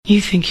You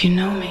think you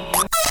know me.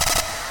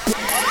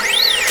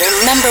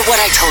 Remember what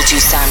I told you,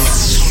 son.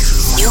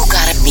 You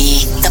gotta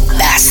be the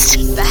best.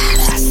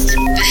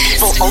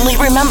 People only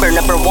remember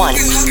number one.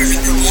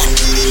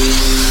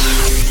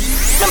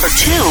 Number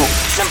two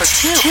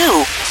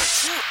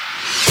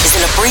is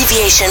an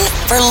abbreviation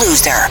for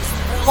loser.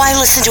 Why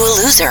listen to a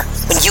loser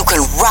when you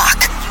can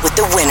rock with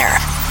the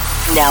winner?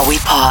 Now we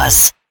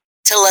pause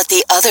to let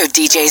the other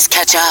DJs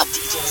catch up.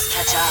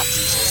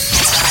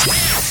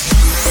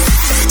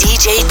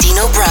 DJ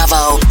Dino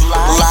Bravo,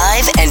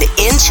 live and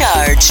in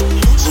charge.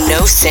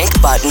 No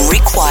sync button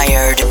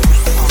required.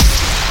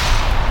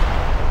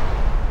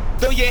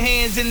 Throw your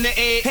hands in the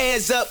air,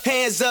 hands up,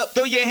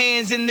 throw your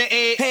hands in the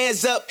air,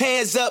 hands up,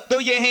 throw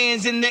your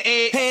hands in the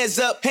air, hands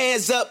up,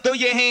 throw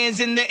your hands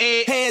in the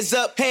air, hands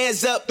up,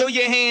 throw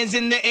your hands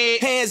in the air,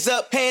 hands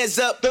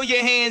up, throw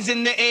your hands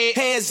in the air,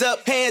 hands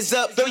up,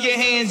 throw your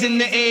hands in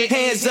the air,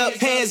 hands up.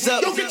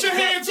 Don't get your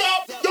hands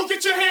up, don't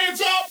get your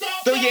hands up.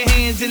 Throw your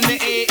hands in the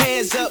air,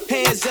 hands up,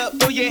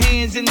 throw your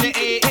hands in the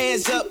air,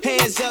 hands up,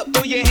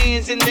 throw your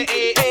hands in the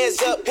air,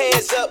 hands up,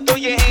 throw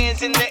your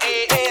hands in the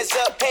air,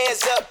 hands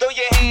up, throw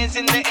your hands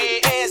in the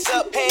air, hands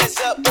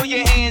up, throw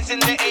your hands in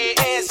the air,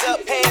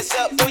 hands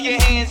up, throw your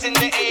hands in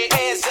the air,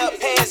 hands up.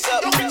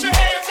 Don't get your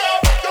hands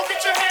up, don't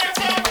get your hands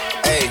up.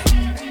 Hey,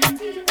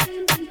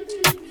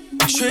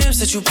 trips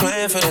that you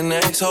plan for the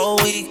next whole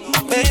week,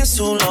 been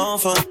too long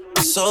for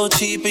so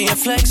cheap and your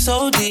flex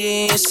OD,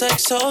 your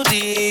sex OD.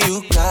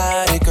 You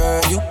got it,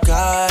 girl, you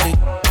got it.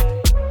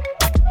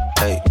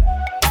 Hey,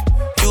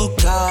 you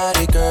got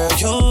it, girl,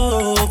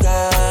 you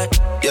got it.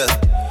 Yeah,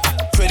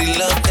 pretty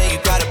little thing, you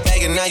got a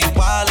bag and now you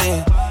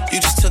wildin'. You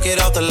just took it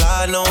off the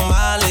line, no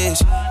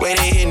mileage. Way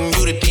they hitting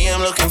you, the DM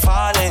looking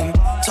falling.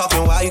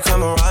 Talking while you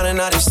come around and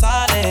now they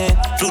silent.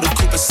 Flew the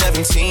Cooper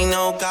 17,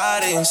 no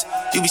guidance.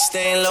 You be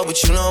staying low,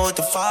 but you know what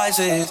the fight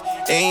is.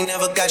 They ain't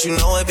never got you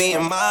know it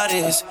being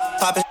modest.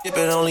 Poppin' shit,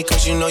 but only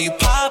cause you know you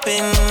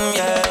poppin',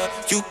 yeah.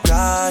 You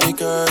got it,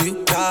 girl,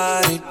 you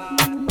got it.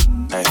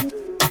 Hey.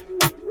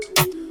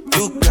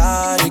 You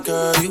got it,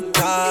 girl, you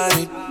got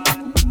it.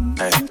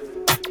 Hey.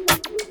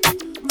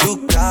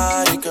 You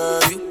got it,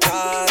 girl, you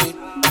got it.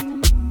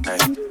 Hey.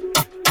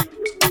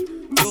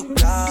 You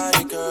got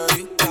it, girl,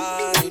 you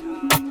got it.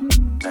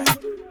 Hey.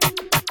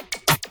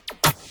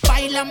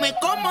 Báilame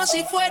como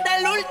si fuera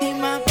la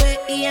última vez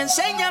y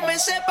enséñame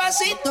ese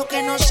pasito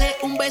que no sé,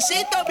 un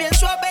besito bien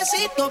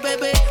suavecito,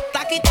 bebé.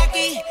 Taqui,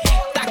 taqui,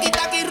 taqui,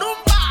 taqui,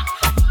 rumba.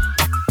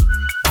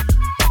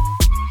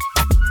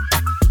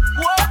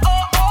 Whoa,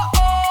 oh, oh,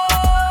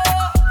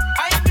 oh.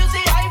 Hay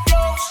music, hay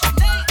flows.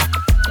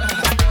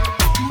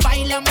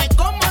 Báilame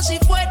como si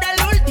fuera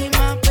la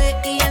última vez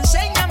y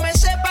enséñame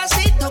ese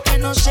pasito que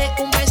no sé,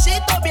 un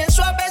besito bien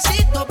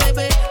suavecito,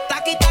 bebé.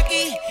 Taqui,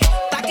 taqui,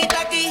 taqui,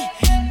 taqui,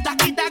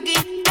 taqui, taqui.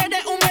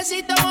 Eres un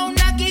besito o un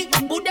naki,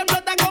 booty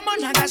explota como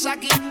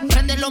Nagasaki.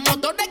 Prende los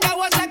motores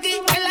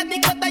Kawasaki, en la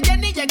disco está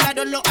llena y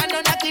llegaron los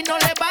Anunnaki. No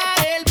le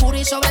baje, el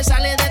puri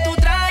sobresale de tu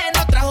traje.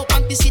 No trajo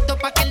panticito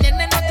pa' que el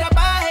nene no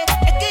trabaje.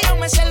 Es que yo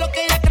me sé lo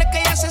que ella cree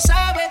que ya se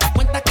sabe.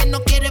 Cuenta que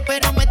no quiere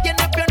pero me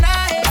tiene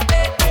espionaje.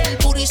 El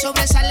puri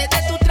sobresale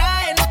de tu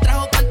traje. No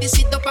trajo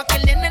panticito pa' que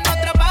el nene no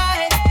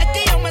trabaje. Es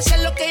que yo me sé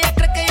lo que ella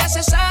cree que ya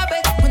se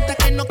sabe. Cuenta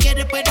que no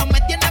quiere pero me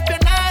tiene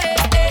espionaje.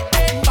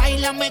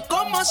 Báilame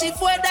como si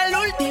fuera la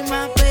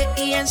última vez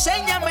y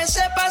enséñame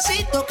ese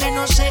pasito que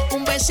no sé,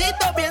 un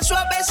besito bien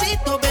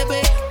suavecito,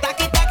 bebé.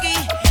 Taqui, taqui,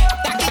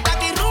 taqui,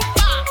 taqui,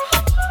 rumba.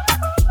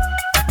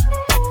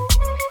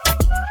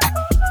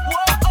 Whoa,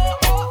 oh,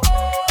 oh,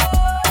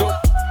 oh.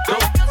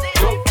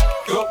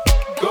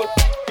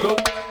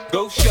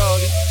 Go,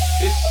 shorty,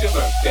 it's your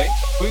birthday.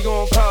 We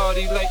gon'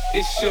 party like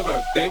it's your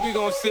birthday. We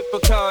gon' sip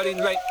Bacardi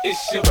like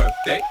it's your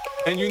birthday.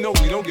 And you know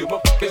we don't give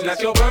up, it's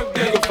not your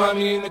birthday. You can find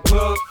me in the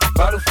club,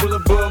 bottle full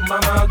of bub.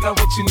 Mama, I got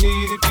what you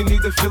need if you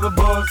need to fill a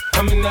buzz.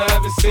 I'm in the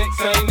having sex,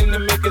 I ain't in the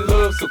making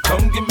love. So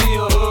come give me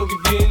a hug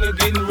if you're in the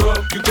getting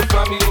rough. You can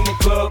find me in the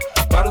club,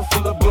 bottle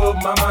full of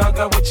bub. Mama, I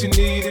got what you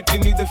need if you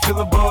need to fill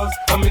a buzz.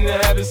 I'm in the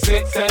having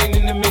sex, I ain't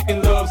in the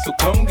making love. So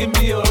come give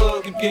me a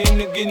hug if you're in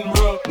the getting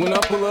rough. When I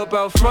pull up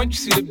out front, you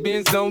see the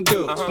Benz on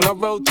dubs. When I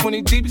roll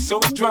 20 deep, so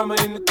it's drama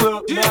in the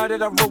club. Now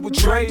that I roll with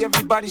Dre,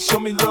 everybody show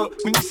me love.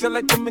 When you sell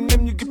like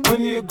Eminem, you get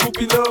plenty of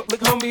groupie love.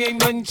 Look, homie, ain't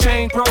nothing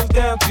changed. Pros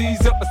down,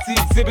 G's up. I see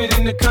exhibit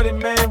in the cutting,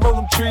 man. Roll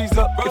them trees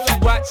up. If you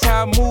watch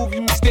how I move,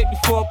 you mistake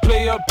before I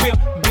play up here.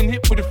 Been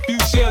hit with a few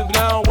shells, but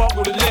I don't walk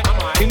with a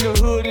limp. In the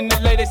hood, in the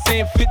LA, they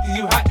saying 50,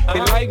 you hot.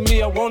 They like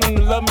me, I want them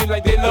to love me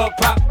like they love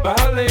pop. But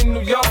holla in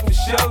New York for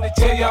sure, they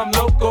tell you I'm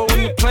local.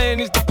 And the plan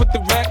is to put the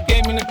rap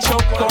game in the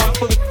choke. I'm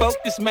fully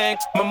focused, man.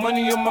 My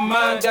money on my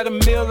mind, got a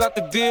meal out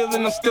the deal,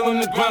 and I'm still in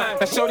the grind.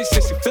 Now shorty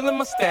says she feeling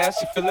my style,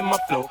 she feeling my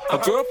flow. A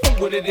girl from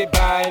Wooded, they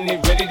buy and they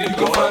ready to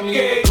go. Find me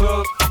in the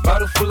club,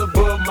 bottle full of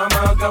bub. Mama,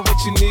 I got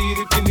what you need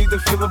if you need to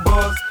fill a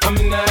buzz. I'm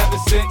in the having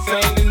sex,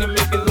 I ain't in the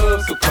making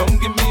love. So come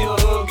give me a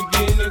hug if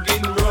you're in the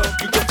getting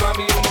rough. You can find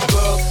me in the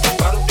club,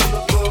 bottle full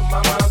of bub.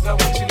 Mama, I got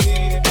what you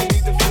need if you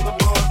need to fill a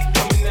buzz.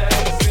 I'm in the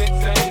having sex,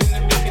 I ain't in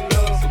the making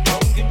love. So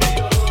come give me a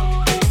hug if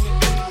you're in the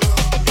getting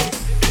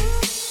rough.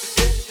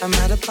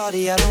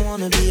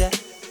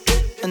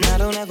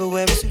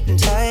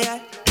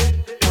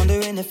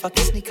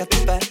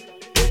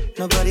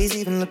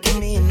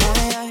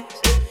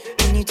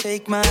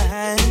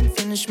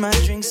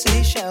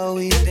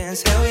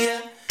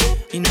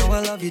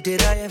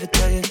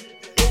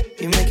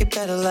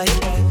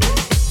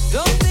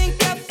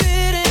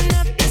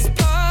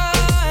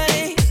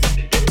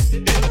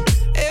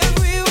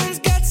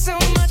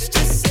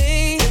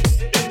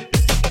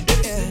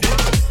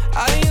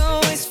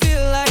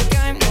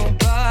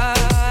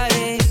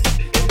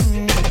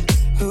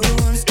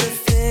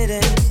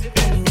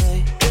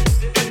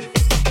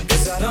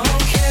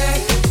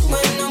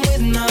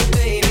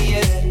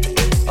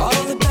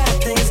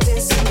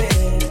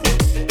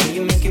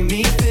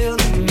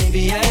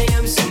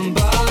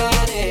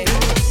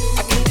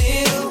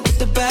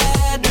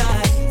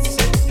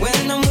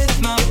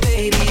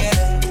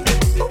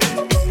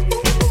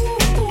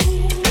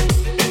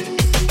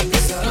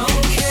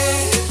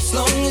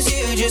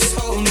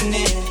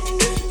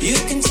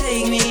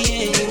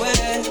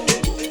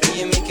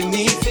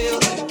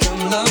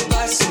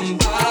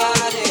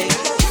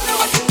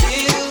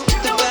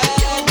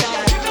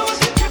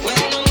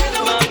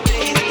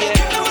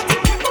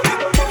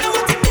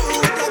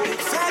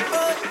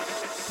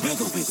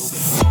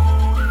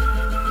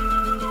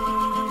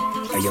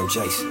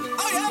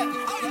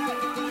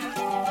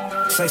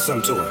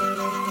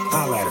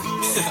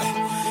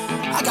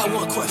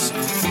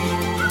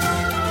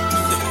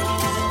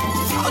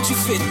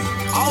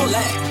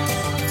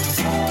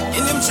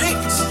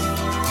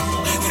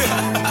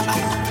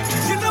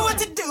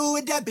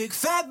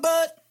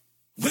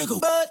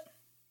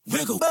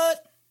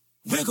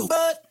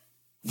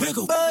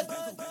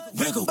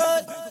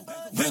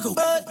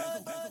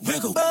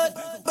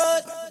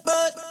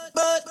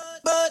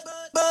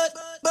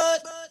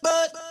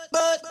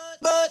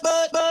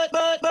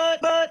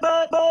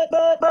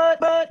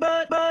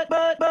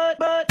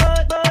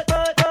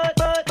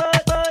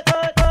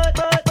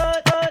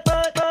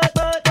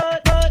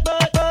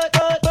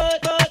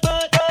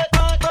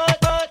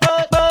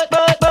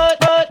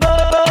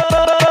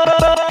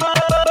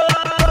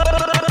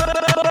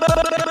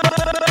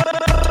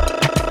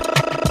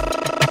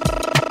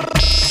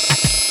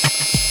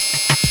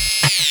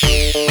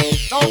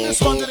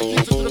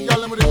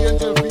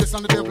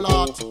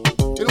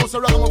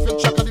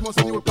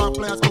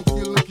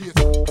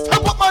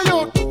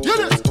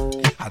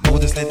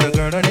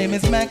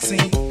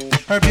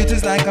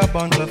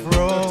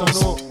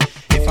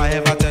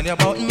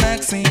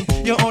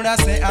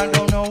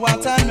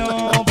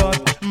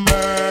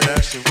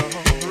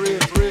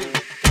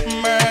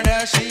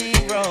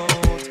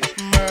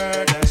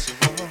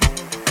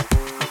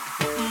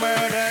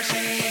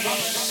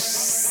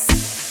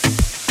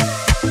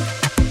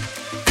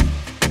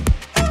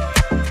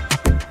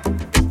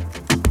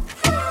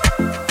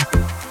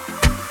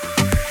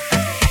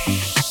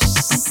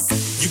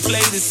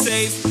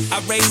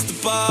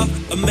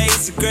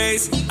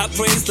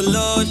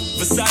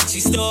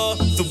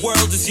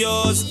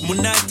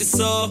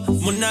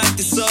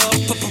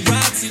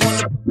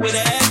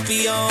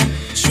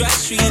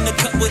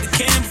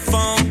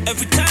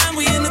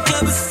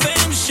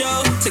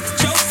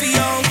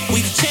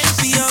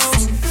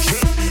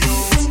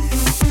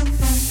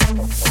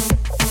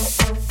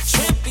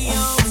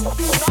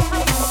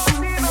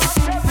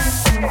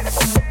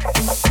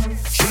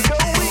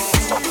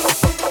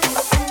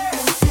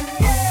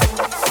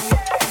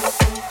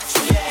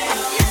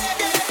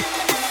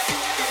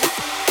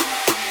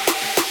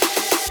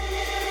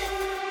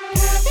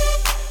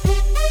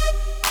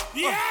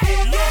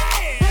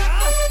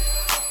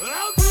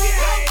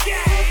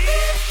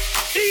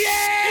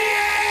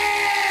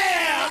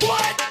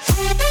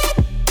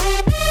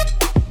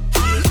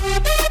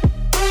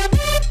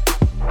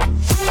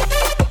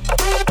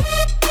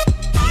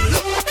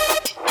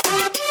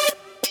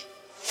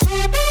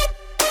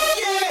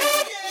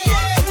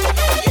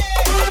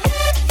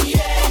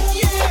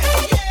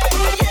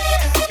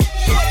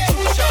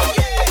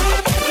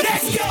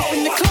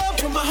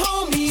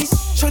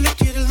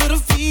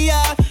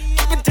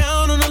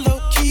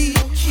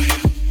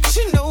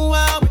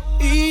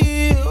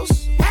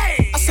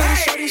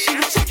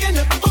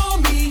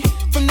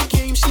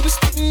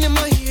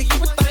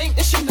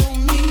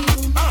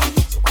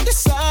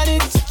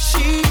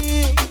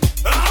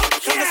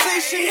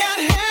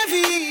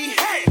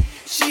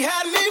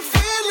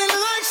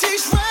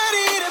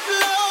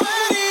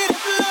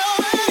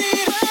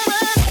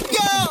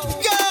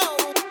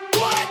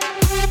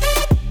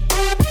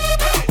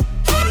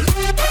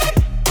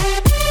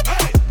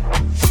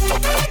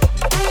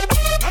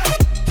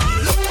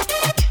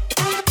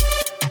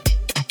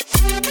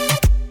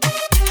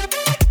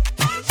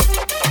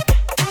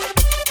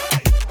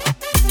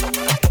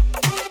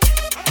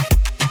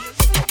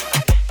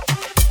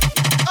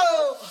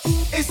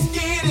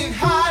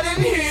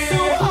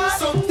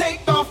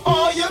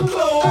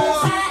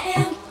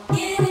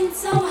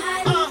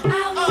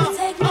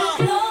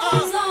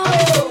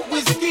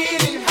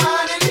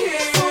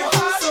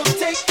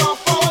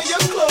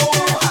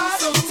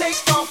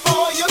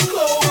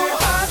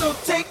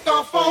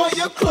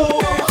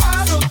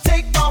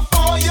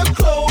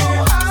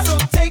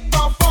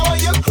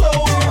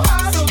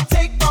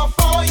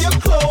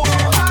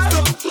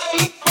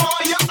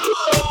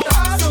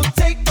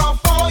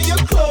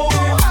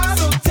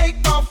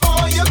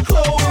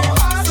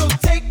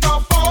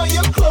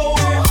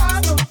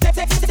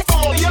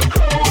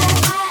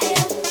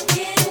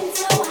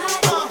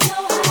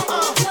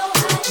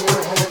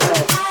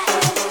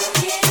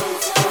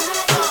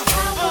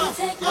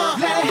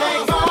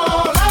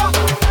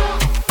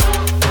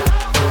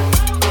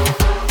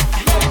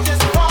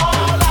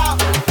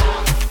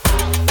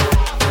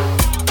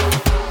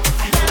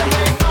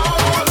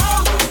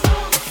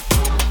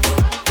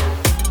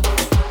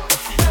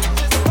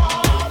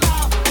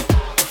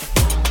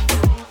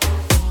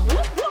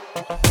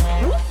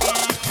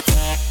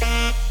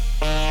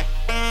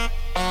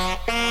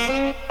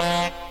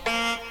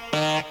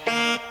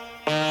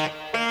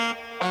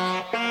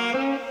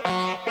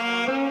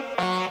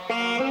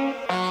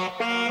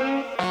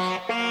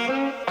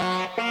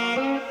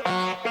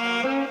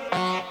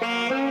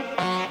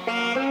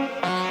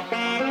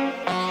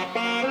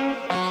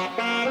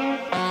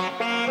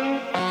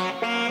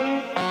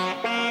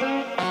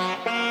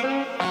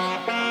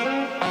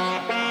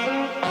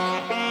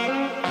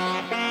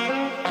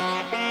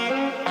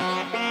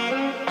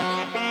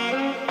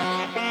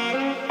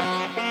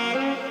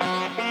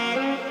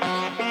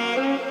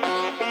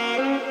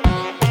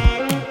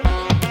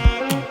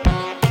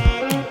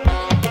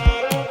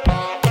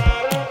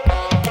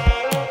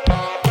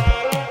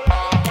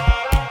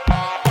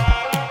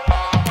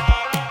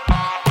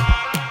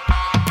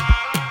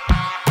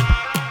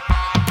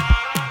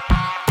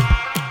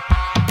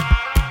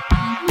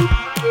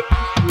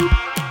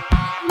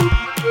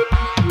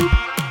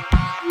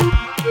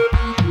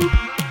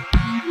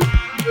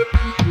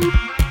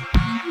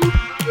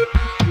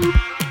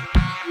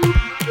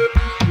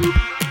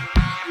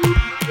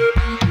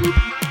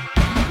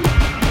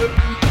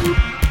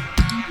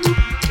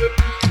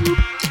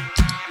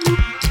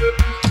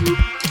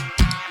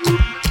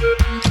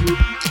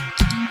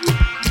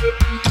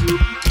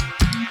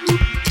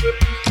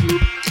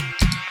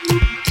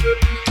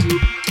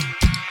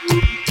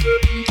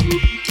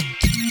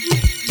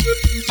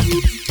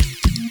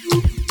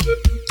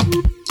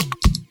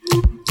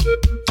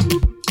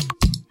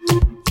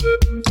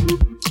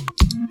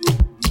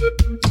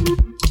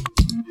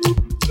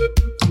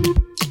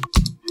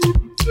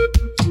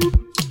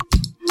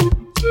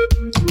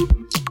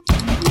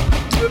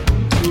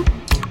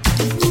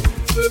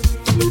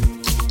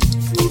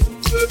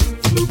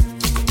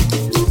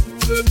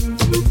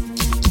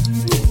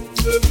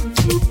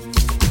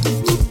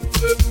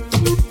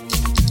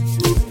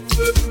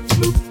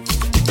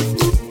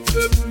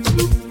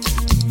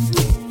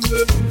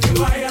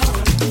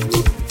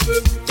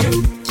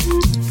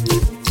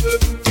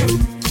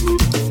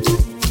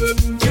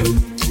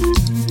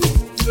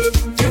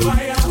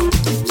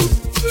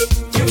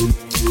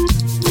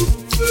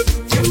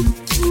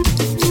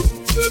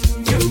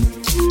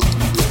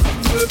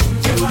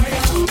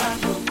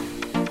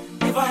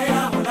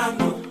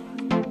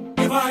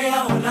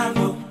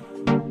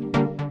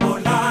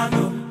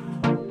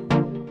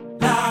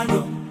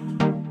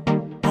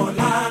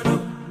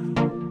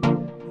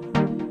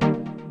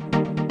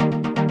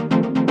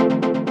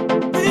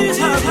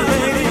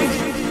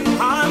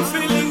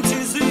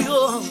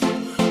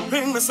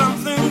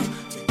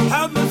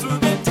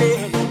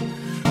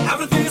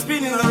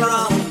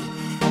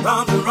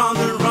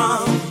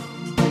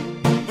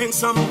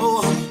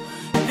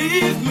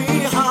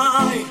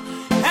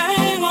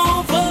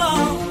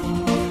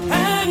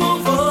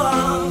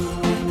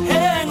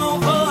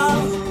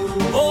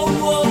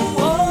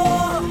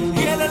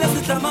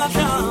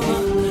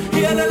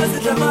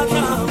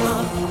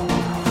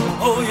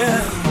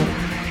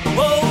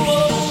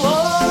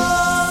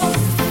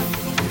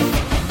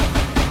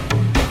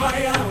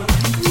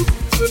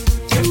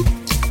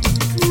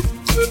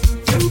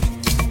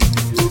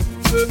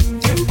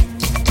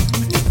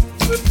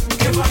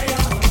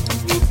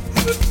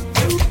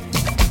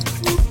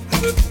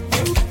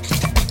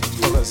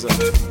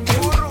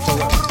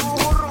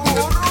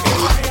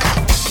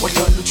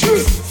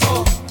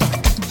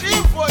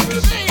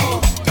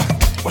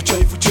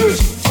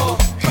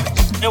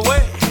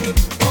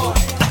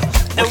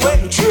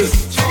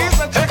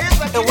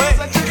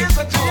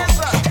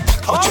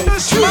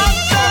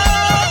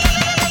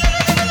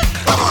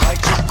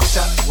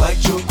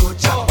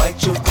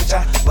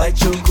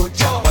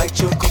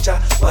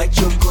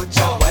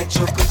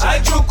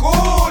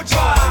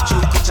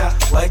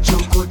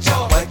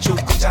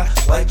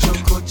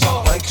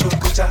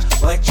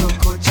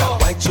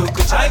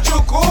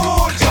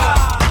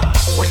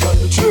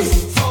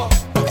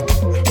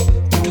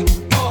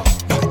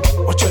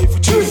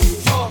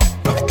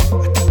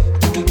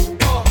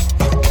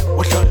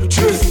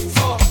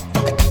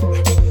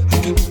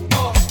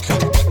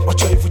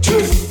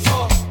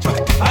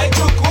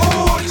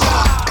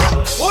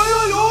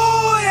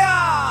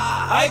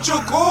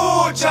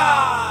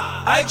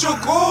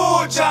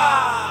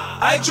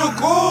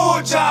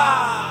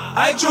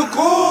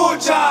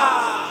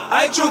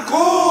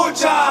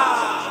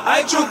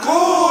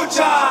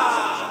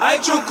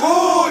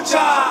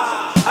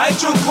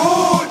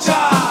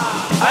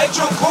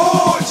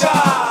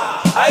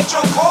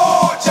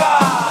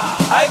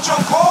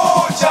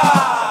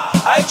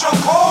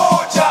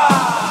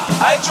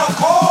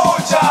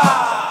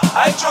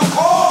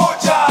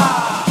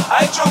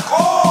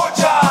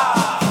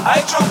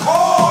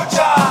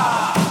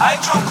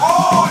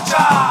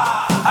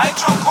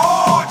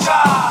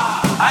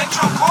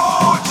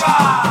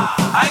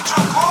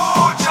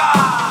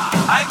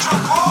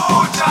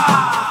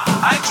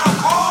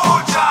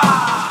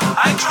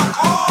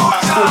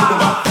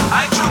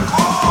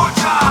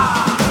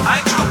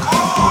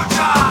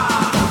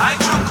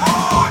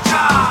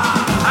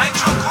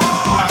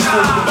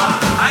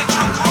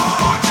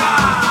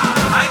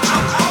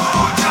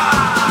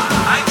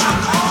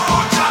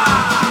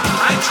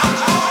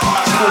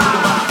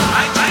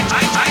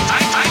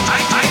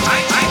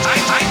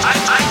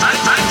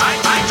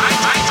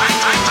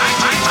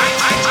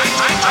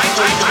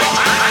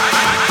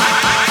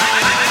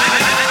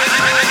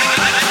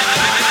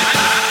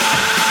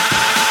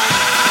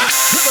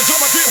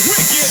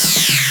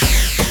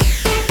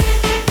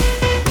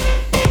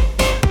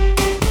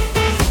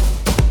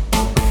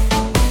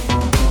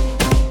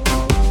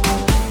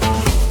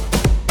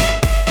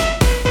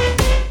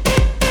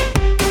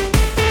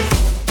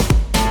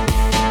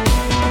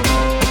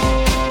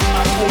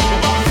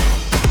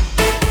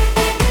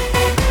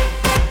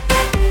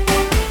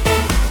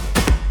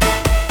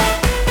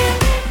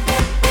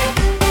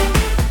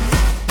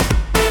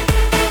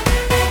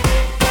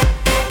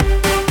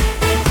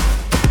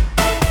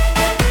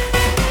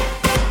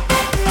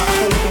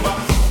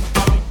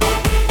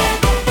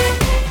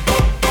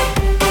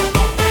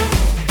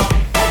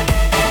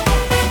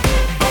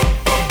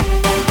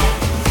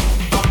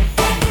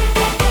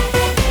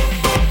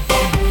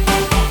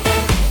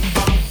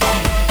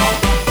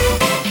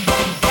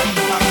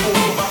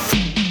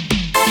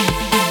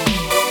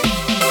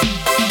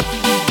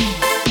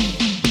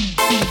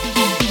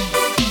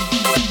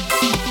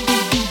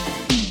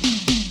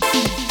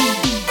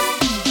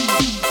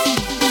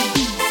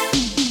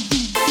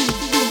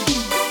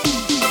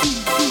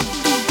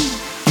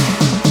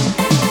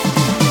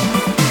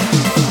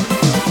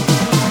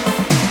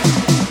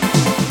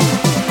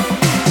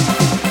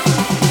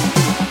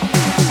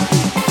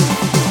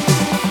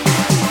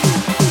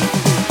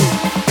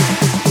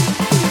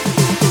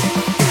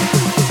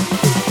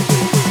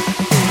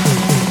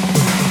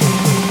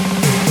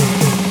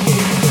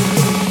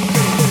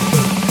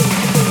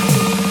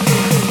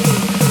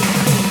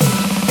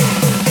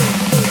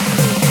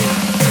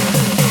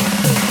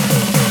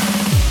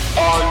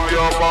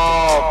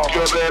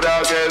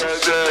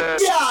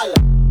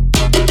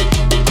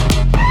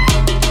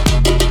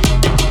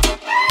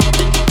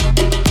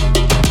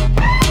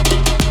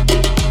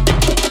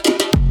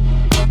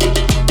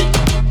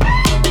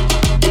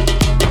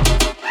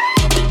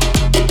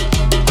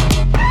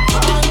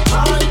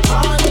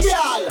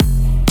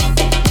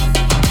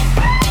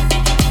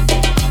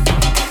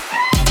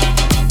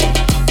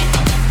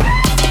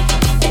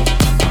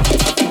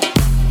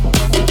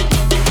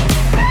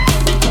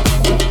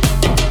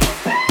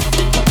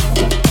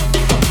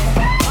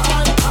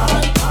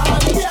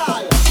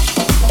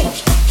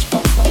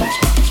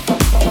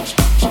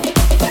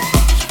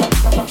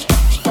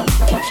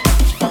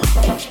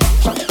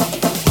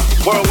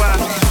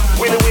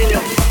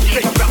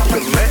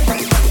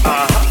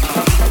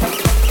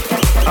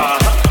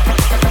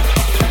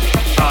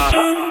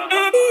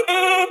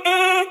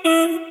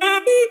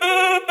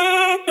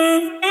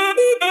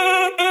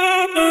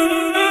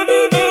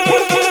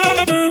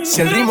 Si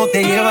el ritmo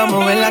te lleva a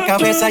mover la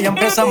cabeza, ya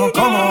empezamos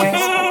como es.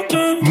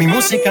 Mi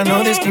música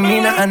no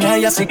discrimina a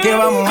nadie, así que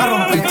vamos a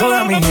romper.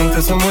 Toda mi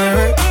gente se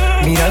mueve,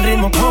 mira el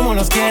ritmo como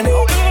los tiene.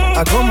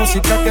 Hago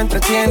música que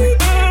entretiene.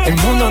 El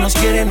mundo nos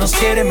quiere,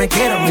 me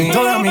quiere a mí.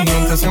 Toda mi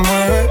gente se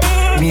mueve,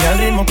 mira el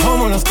ritmo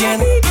como los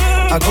tiene.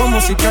 Hago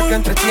música que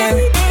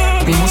entretiene.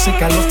 Mi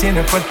música los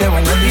tiene fuerte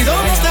bailando. ¿Y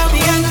dónde está mi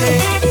gente?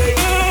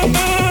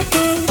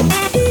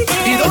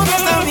 ¿Y dónde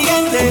está mi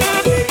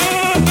gente?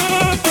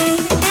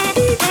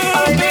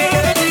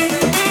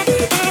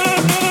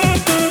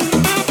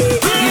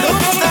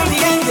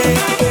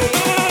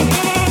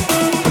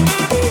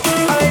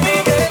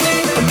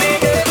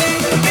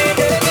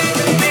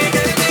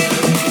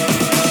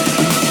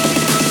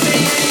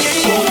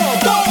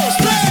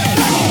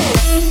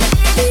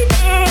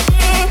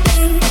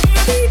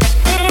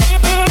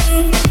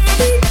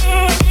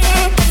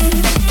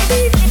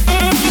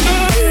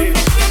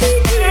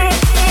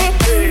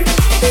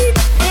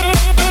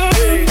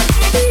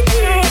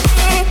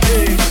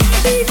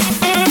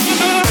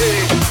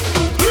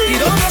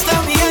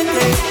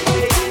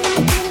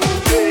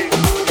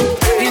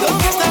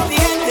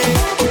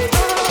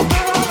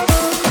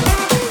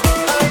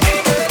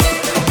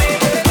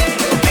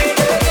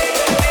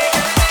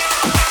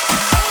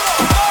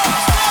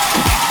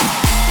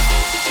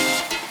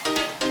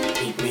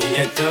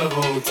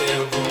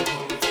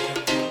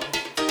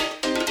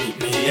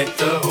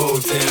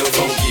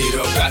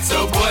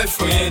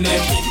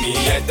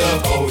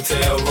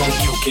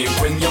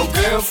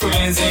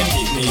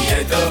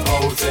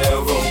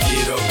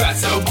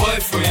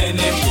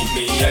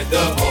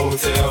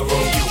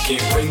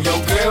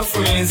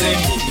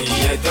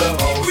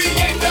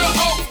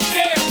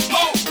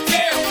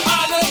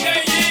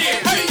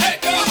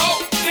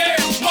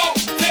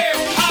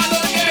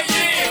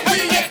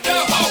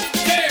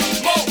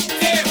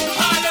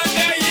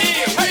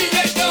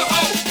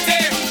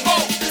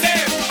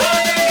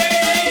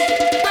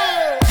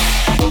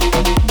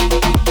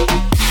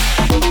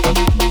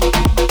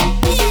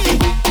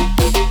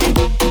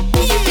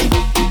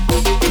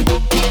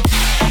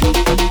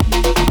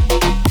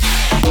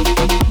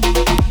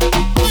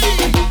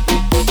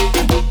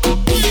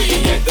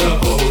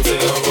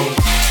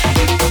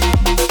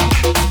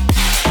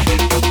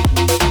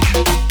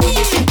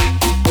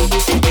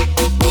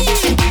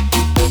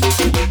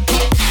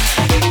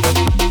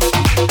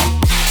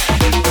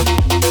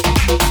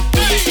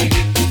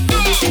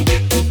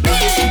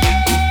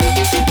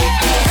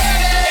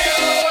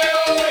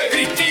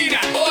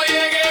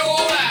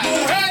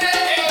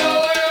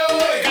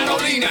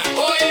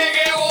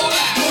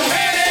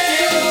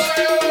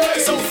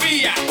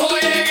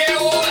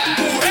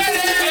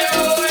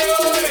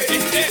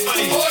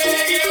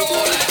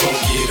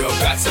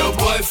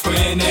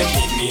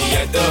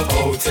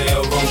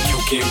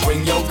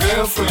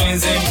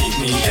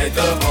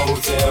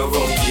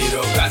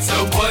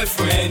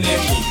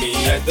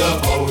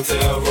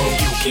 Hotel room.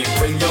 You can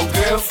bring your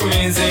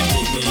girlfriends and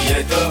meet me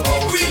at the